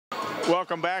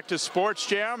Welcome back to Sports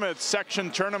Jam. It's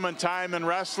section tournament time in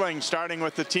wrestling, starting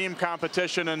with the team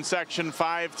competition in Section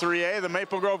 5 3A. The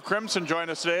Maple Grove Crimson join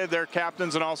us today. Their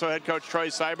captains and also head coach Troy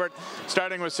Seubert.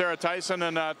 Starting with Sarah Tison,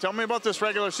 and tell me about this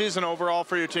regular season overall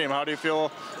for your team. How do you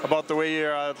feel about the way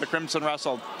the Crimson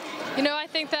wrestled? You know, I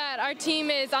think that our team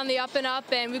is on the up and up,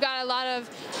 and we've got a lot of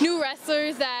new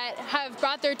wrestlers that have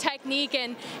brought their technique,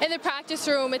 and in the practice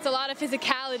room it's a lot of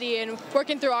physicality and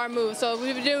working through our moves. So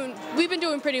we've been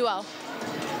doing pretty well.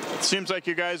 It seems like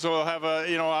you guys will have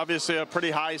obviously a pretty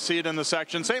high seed in the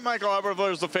section. St. Michael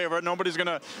Albertville is the favorite. Nobody's going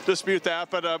to dispute that,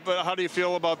 but how do you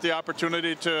feel about the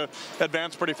opportunity to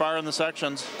advance pretty far in the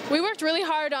sections? We worked really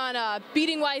hard on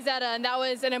beating Wayzata, and that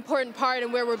was an important part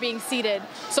in where we're being seated.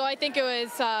 So I think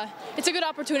it's a good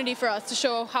opportunity for us to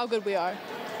show how good we are.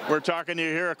 We're talking to you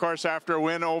here, of course, after a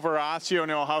win over Osseo.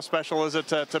 How special is it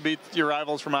to beat your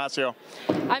rivals from Osseo?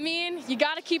 I mean, you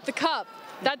got to keep the cup.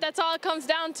 That's all it comes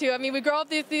down to. I mean, we grow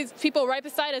up with these people right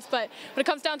beside us, but when it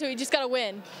comes down to it, you just got to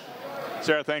win.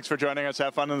 Sarah, thanks for joining us.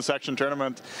 Have fun in the section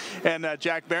tournament. And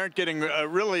Jack Berndt getting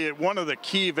really one of the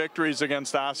key victories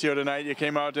against Osseo tonight. You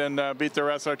came out and beat the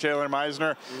wrestler Taylor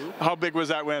Meisner. How big was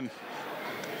that win?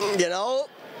 You know,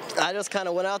 I just kind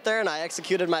of went out there and I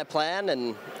executed my plan,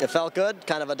 and it felt good,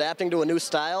 kind of adapting to a new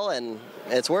style, and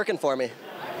it's working for me.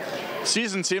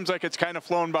 Season seems like it's kind of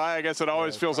flown by. I guess it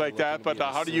always feels like that, but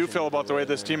how do you feel about the way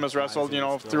this team has wrestled,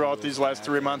 throughout these last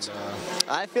 3 months?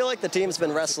 I feel like the team's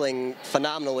been wrestling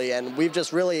phenomenally, and we've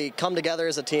just really come together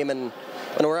as a team, and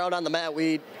when we're out on the mat,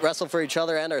 we wrestle for each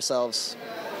other and ourselves.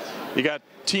 You got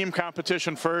team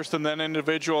competition first and then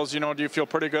individuals. Do you feel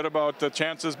pretty good about the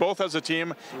chances, both as a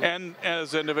team and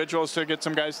as individuals, to get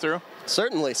some guys through?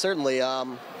 Certainly.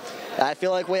 I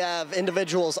feel like we have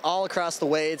individuals all across the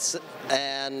weights,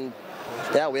 and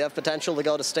yeah, we have potential to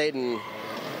go to state in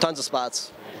tons of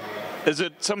spots. Is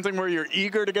it something where you're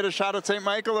eager to get a shot at St.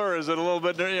 Michael, or is it a little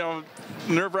bit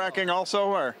nerve-wracking also?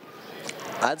 Or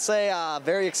I'd say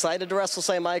very excited to wrestle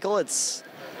St. Michael. It's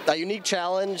a unique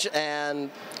challenge and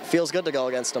feels good to go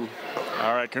against them.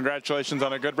 All right, congratulations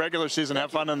on a good regular season.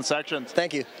 Have fun in the sections.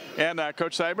 Thank you. And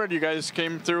Coach Seubert, you guys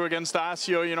came through against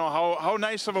Osseo. How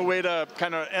nice of a way to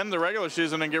kind of end the regular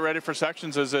season and get ready for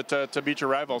sections is it to beat your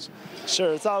rivals?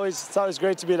 Sure, it's always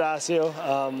great to beat Osseo.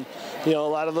 A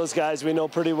lot of those guys we know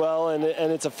pretty well, and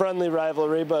it's a friendly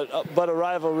rivalry, but a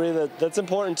rivalry that's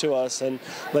important to us. And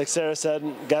like Sarah said,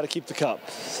 got to keep the cup.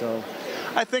 So.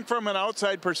 I think from an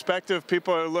outside perspective,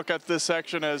 people look at this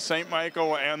section as St.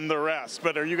 Michael and the rest,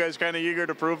 but are you guys kind of eager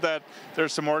to prove that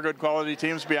there's some more good quality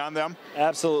teams beyond them?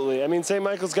 Absolutely. I mean, St.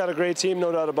 Michael's got a great team,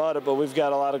 no doubt about it, but we've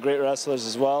got a lot of great wrestlers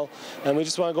as well, and we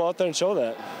just want to go out there and show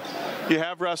that. You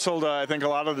have wrestled, I think, a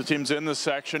lot of the teams in this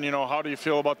section. How do you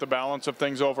feel about the balance of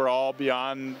things overall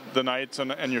beyond the Knights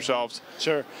and yourselves?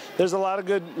 Sure. There's a lot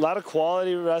of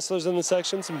quality wrestlers in the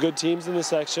section, some good teams in the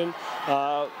section.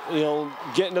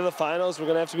 Getting to the finals, we're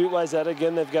going to have to beat Wayzata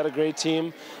again. They've got a great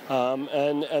team,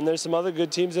 and there's some other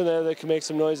good teams in there that can make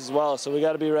some noise as well. So we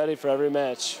got to be ready for every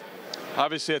match.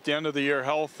 Obviously, at the end of the year,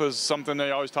 health is something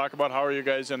they always talk about. How are you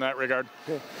guys in that regard?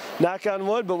 Knock on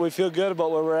wood, but we feel good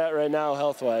about where we're at right now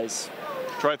health-wise.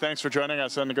 Troy, thanks for joining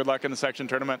us, and good luck in the section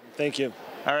tournament. Thank you.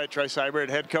 All right, Troy Seubert,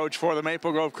 head coach for the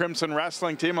Maple Grove Crimson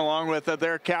wrestling team, along with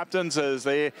their captains as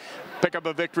they pick up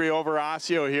a victory over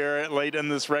Osseo here late in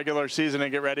this regular season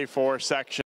and get ready for section.